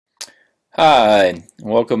Hi,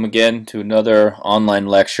 welcome again to another online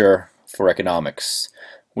lecture for economics.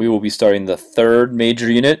 We will be starting the third major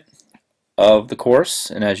unit of the course,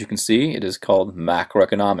 and as you can see, it is called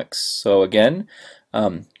Macroeconomics. So again,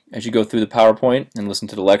 as you go through the PowerPoint and listen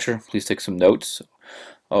to the lecture, please take some notes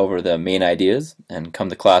over the main ideas and come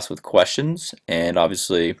to class with questions. And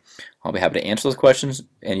obviously, I'll be happy to answer those questions,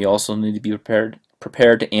 and you also need to be prepared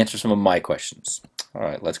to answer some of my questions. All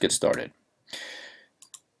right, let's get started.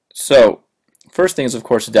 So, first thing is, of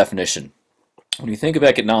course, the definition. When you think of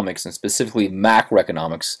economics, and specifically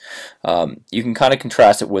macroeconomics, you can kind of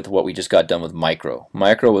contrast it with what we just got done with micro.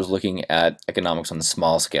 Micro was looking at economics on the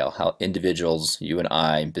small scale, how individuals, you and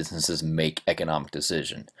I, and businesses make economic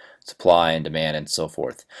decisions, supply and demand, and so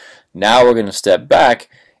forth. Now we're going to step back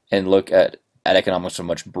and look at economics from a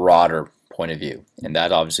much broader point of view, and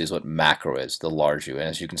that obviously is what macro is, the large view. And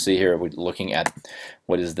as you can see here, we're looking at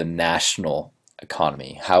what is the national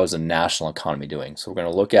economy. How is the national economy doing? So we're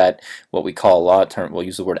going to look at what we call a lot of term. We'll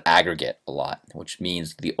use the word aggregate a lot, which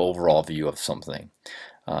means the overall view of something.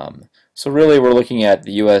 So really, we're looking at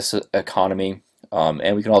the U.S. economy,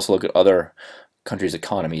 and we can also look at other countries'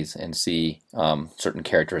 economies and see certain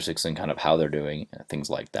characteristics and kind of how they're doing, things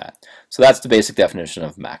like that. So that's the basic definition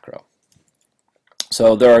of macro.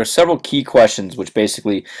 So there are several key questions which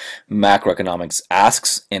basically macroeconomics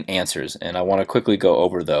asks and answers, and I want to quickly go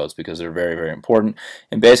over those because they're very, very important.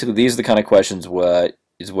 And basically these are the kind of questions what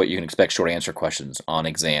you can expect short answer questions on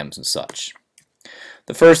exams and such.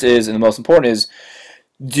 The first is, and the most important is,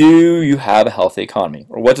 do you have a healthy economy?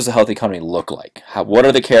 Or what does a healthy economy look like? What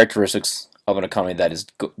are the characteristics of an economy that is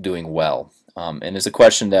doing well? And it's a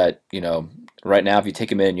question that, right now if you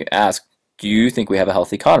take a minute and you ask, do you think we have a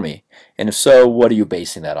healthy economy? And if so, what are you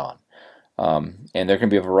basing that on? And there can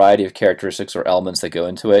be a variety of characteristics or elements that go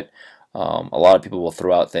into it. A lot of people will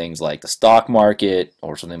throw out things like the stock market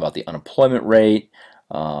or something about the unemployment rate,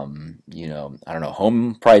 I don't know,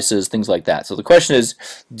 home prices, things like that. So the question is,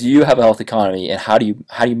 do you have a healthy economy, and how do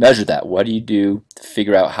you measure that? What do you do to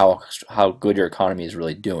figure out how good your economy is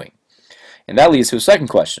really doing? And that leads to a second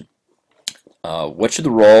question. What should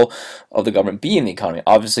the role of the government be in the economy?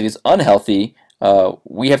 Obviously, if it's unhealthy,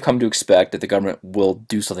 we have come to expect that the government will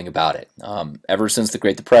do something about it. Ever since the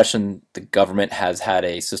Great Depression, the government has had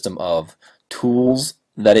a system of tools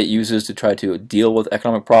that it uses to try to deal with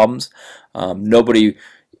economic problems. Nobody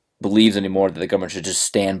believes anymore that the government should just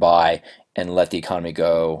stand by and let the economy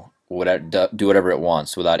go, do whatever it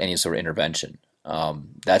wants without any sort of intervention.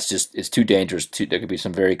 It's too dangerous. There could be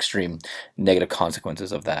some very extreme negative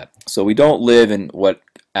consequences of that. So we don't live in what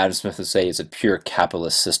Adam Smith would say is a pure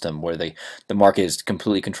capitalist system where the market is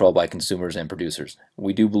completely controlled by consumers and producers.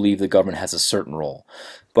 We do believe the government has a certain role.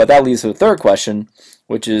 But that leads to the third question,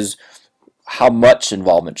 which is how much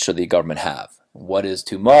involvement should the government have? What is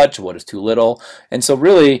too much? What is too little? And so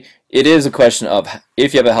really it is a question of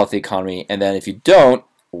if you have a healthy economy, and then if you don't,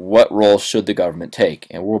 what role should the government take?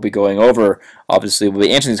 And we'll be going over, obviously, we'll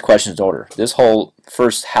be answering these questions in order. This whole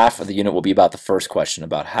first half of the unit will be about the first question,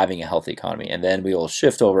 about having a healthy economy. And then we will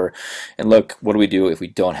shift over and look, what do we do if we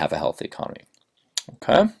don't have a healthy economy?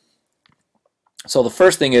 Okay? So the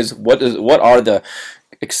first thing is, what are the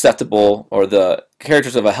acceptable or the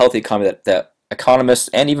characters of a healthy economy that economists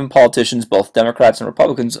and even politicians, both Democrats and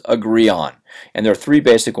Republicans, agree on? And there are three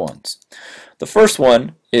basic ones. The first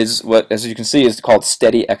one is what, as you can see, is called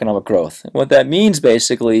steady economic growth. And what that means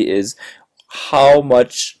basically is how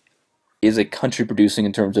much is a country producing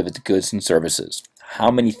in terms of its goods and services?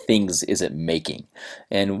 How many things is it making?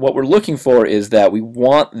 And what we're looking for is that we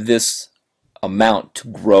want this amount to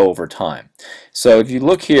grow over time. So if you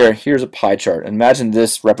look here, here's a pie chart. Imagine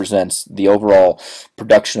this represents the overall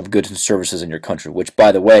production of goods and services in your country, which,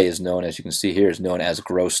 by the way, is known, as you can see here, is known as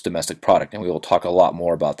gross domestic product, and we will talk a lot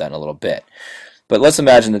more about that in a little bit. But let's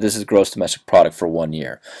imagine that this is gross domestic product for 1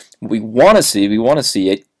 year. We want to see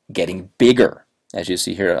it getting bigger, as you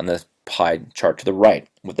see here on the pie chart to the right.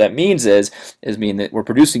 What that means is that we're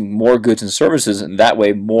producing more goods and services, and that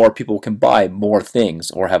way more people can buy more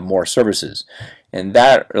things or have more services. And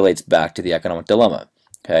that relates back to the economic dilemma.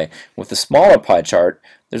 Okay? With the smaller pie chart,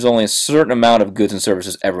 there's only a certain amount of goods and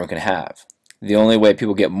services everyone can have. The only way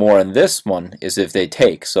people get more in this one is if they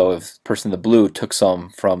take. So if the person in the blue took some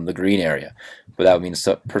from the green area, but that would mean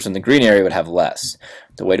the person in the green area would have less.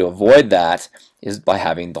 The way to avoid that is by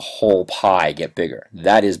having the whole pie get bigger.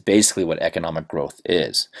 That is basically what economic growth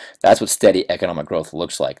is. That's what steady economic growth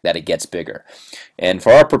looks like, that it gets bigger. And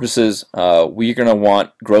for our purposes, we're going to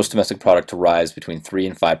want gross domestic product to rise between 3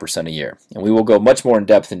 and 5% a year. And we will go much more in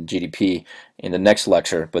depth in GDP in the next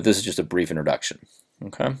lecture, but this is just a brief introduction.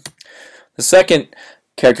 Okay. The second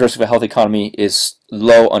characteristic of a healthy economy is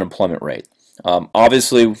low unemployment rate.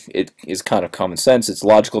 Obviously, it is kind of common sense. It's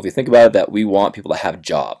logical if you think about it that we want people to have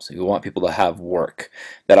jobs. We want people to have work.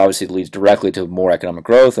 That obviously leads directly to more economic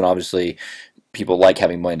growth, and obviously people like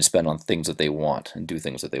having money to spend on things that they want and do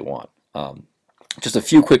things that they want. Just a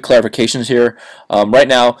few quick clarifications here. Right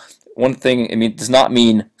now, one thing, it does not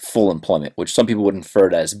mean full employment, which some people would infer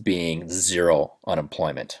it as being zero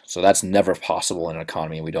unemployment. So that's never possible in an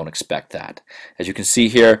economy, and we don't expect that. As you can see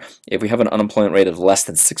here, if we have an unemployment rate of less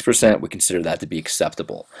than 6%, we consider that to be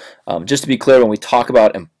acceptable. Just to be clear, when we talk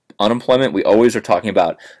about unemployment, we always are talking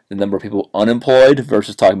about the number of people unemployed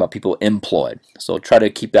versus talking about people employed. So try to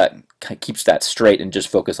keep that straight and just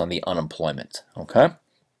focus on the unemployment. Okay.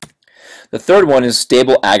 The third one is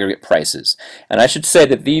stable aggregate prices. And I should say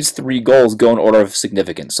that these three goals go in order of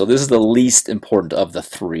significance. So this is the least important of the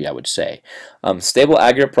three, I would say. Stable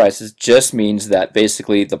aggregate prices just means that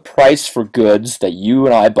basically the price for goods that you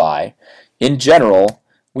and I buy, in general,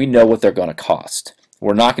 we know what they're going to cost.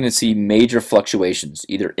 We're not going to see major fluctuations,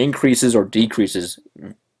 either increases or decreases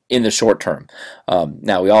in the short term.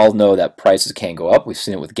 Now, we all know that prices can go up. We've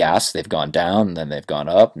seen it with gas. They've gone down, and then they've gone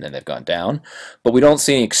up, and then they've gone down. But we don't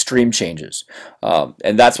see any extreme changes.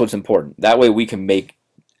 And that's what's important. That way we can make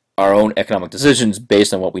our own economic decisions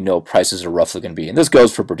based on what we know prices are roughly going to be. And this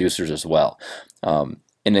goes for producers as well.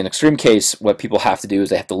 In an extreme case, what people have to do is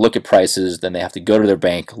they have to look at prices, then they have to go to their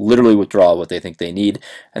bank, literally withdraw what they think they need,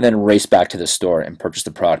 and then race back to the store and purchase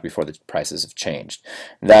the product before the prices have changed.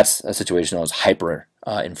 And that's a situation known as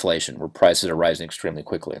hyperinflation, where prices are rising extremely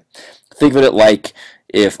quickly. Think of it like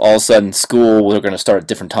if all of a sudden school were going to start at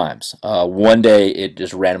different times. One day it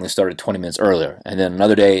just randomly started 20 minutes earlier, and then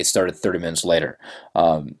another day it started 30 minutes later.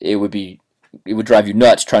 It would drive you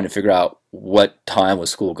nuts trying to figure out what time was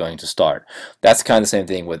school going to start. That's kind of the same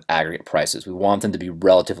thing with aggregate prices. We want them to be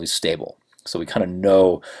relatively stable, so we kind of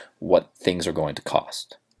know what things are going to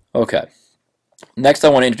cost. Okay. Next, I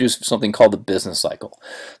want to introduce something called the business cycle.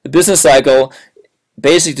 The business cycle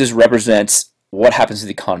basically just represents what happens to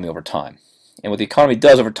the economy over time. And what the economy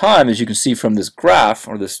does over time, as you can see from this graph,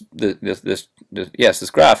 or this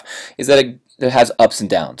graph, is that it has ups and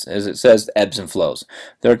downs. As it says, ebbs and flows.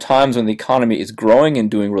 There are times when the economy is growing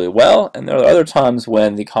and doing really well, and there are other times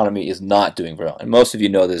when the economy is not doing well. And most of you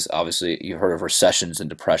know this, obviously, you've heard of recessions and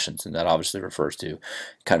depressions, and that obviously refers to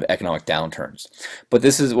kind of economic downturns. But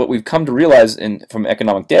this is what we've come to realize from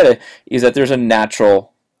economic data, is that there's a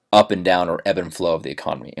natural up and down or ebb and flow of the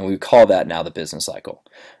economy, and we call that now the business cycle.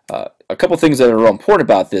 A couple things that are real important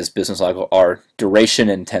about this business cycle are duration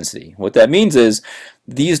and intensity. What that means is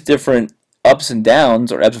these different ups and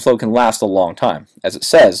downs or ebbs and flow can last a long time. As it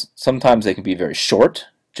says, sometimes they can be very short,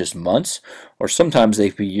 just months, or sometimes they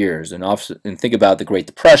can be years. And think about the Great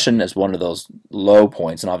Depression as one of those low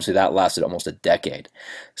points, and obviously that lasted almost a decade.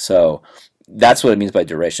 So that's what it means by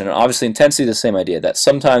duration. And obviously intensity, the same idea, that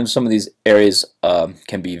sometimes some of these areas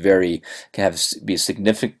can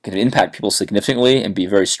impact people significantly and be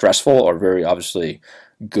very stressful or very obviously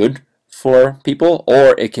good for people,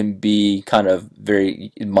 or it can be kind of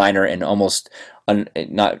very minor and almost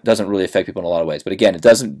doesn't really affect people in a lot of ways. But again, it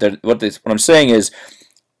doesn't. What I'm saying is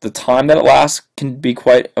the time that it lasts can be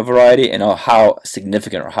quite a variety, and how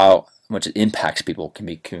significant or how much it impacts people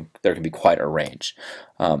there can be quite a range.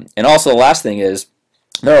 And also the last thing is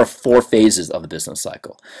there are 4 phases of the business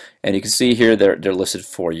cycle, and you can see here they're listed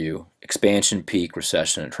for you: expansion, peak,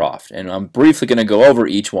 recession, and trough. And I'm briefly going to go over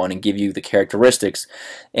each one and give you the characteristics,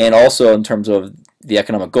 and also in terms of the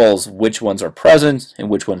economic goals, which ones are present and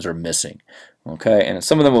which ones are missing. Okay, and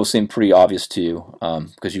some of them will seem pretty obvious to you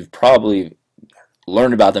because you've probably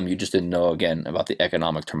learned about them, you just didn't know, again, about the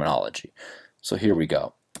economic terminology. So here we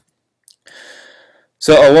go.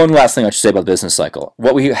 So one last thing I should say about the business cycle.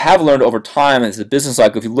 What we have learned over time is the business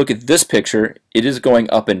cycle, if you look at this picture, it is going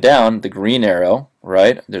up and down, the green arrow,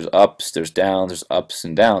 right? There's ups, there's downs, there's ups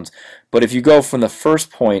and downs. But if you go from the first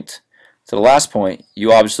point to the last point,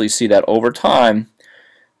 you obviously see that over time,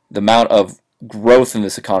 the amount of growth in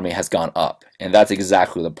this economy has gone up. And that's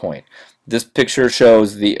exactly the point. This picture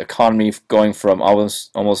shows the economy going from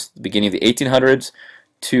almost the beginning of the 1800s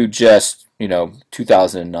to just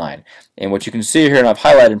 2009. And what you can see here, and I've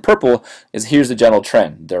highlighted in purple, is here's the general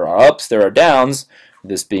trend. There are ups, there are downs,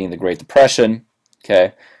 this being the Great Depression,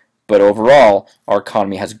 okay? But overall, our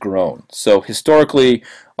economy has grown. So historically,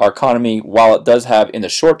 our economy, while it does have in the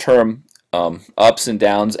short term ups and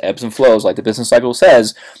downs, ebbs and flows, like the business cycle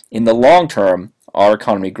says, in the long term, our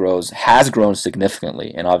economy has grown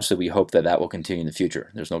significantly, and obviously we hope that that will continue in the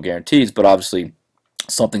future. There's no guarantees, but obviously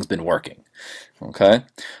something's been working.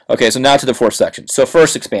 Okay, so now to the fourth section. So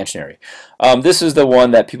first, expansionary. This is the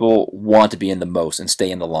one that people want to be in the most and stay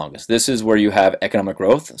in the longest. This is where you have economic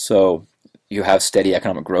growth. So you have steady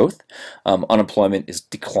economic growth. Unemployment is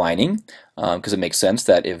declining because it makes sense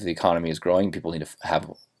that if the economy is growing, people need to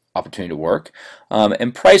have opportunity to work.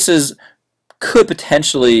 And prices could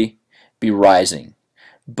potentially be rising,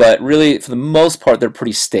 but really, for the most part, they're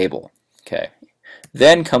pretty stable. Okay.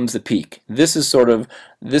 Then comes the peak. This is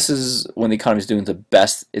when the economy is doing the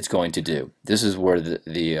best it's going to do. This is where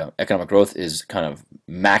the economic growth is kind of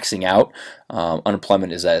maxing out.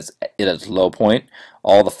 Unemployment is at its low point.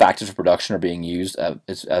 All the factors of production are being used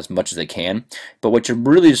as much as they can. But what you're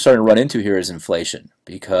really starting to run into here is inflation,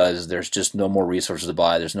 because there's just no more resources to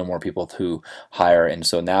buy. There's no more people to hire, and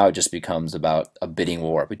so now it just becomes about a bidding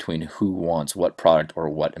war between who wants what product or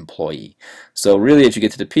what employee. So really, as you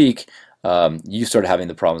get to the peak, you start having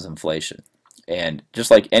the problems of inflation. And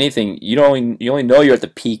just like anything, you only know you're at the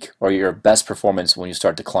peak or your best performance when you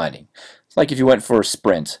start declining. It's like if you went for a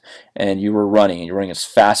sprint and you were running and you're running as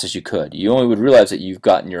fast as you could. You only would realize that you've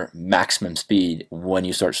gotten your maximum speed when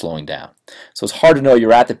you start slowing down. So it's hard to know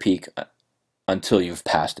you're at the peak until you've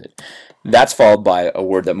passed it. That's followed by a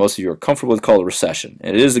word that most of you are comfortable with called a recession.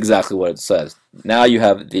 And it is exactly what it says. Now you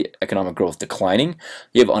have the economic growth declining.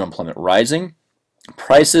 You have unemployment rising.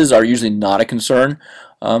 Prices are usually not a concern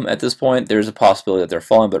at this point. There's a possibility that they're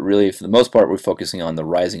falling, but really, for the most part, we're focusing on the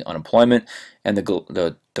rising unemployment and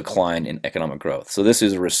the decline in economic growth. So this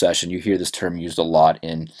is a recession. You hear this term used a lot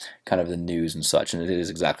in kind of the news and such, and it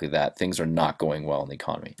is exactly that. Things are not going well in the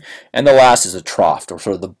economy. And the last is a trough, or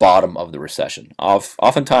sort of the bottom of the recession.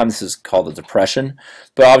 Oftentimes, this is called a depression,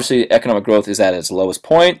 but obviously, economic growth is at its lowest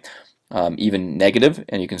point, even negative,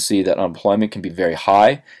 and you can see that unemployment can be very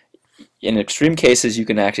high. In extreme cases, you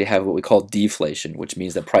can actually have what we call deflation, which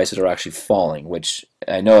means that prices are actually falling, which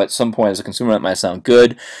I know at some point as a consumer that might sound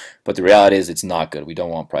good, but the reality is it's not good. We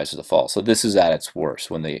don't want prices to fall. So this is at its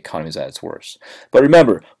worst, when the economy is at its worst. But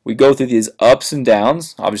remember, we go through these ups and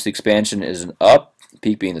downs. Obviously, expansion is an up,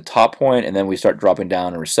 peak being the top point, and then we start dropping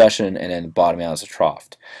down in recession, and then bottoming out as a trough.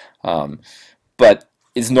 But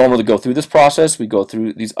it's normal to go through this process. We go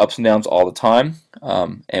through these ups and downs all the time.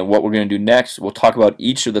 And what we're going to do next, we'll talk about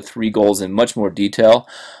each of the three goals in much more detail,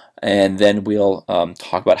 and then we'll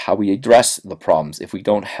talk about how we address the problems if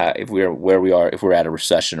we're where we are, if we're at a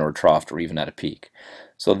recession or a trough or even at a peak.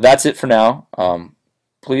 So that's it for now.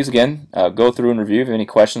 Please again go through and review. If you have any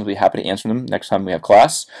questions, we'll be happy to answer them next time we have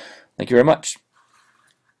class. Thank you very much.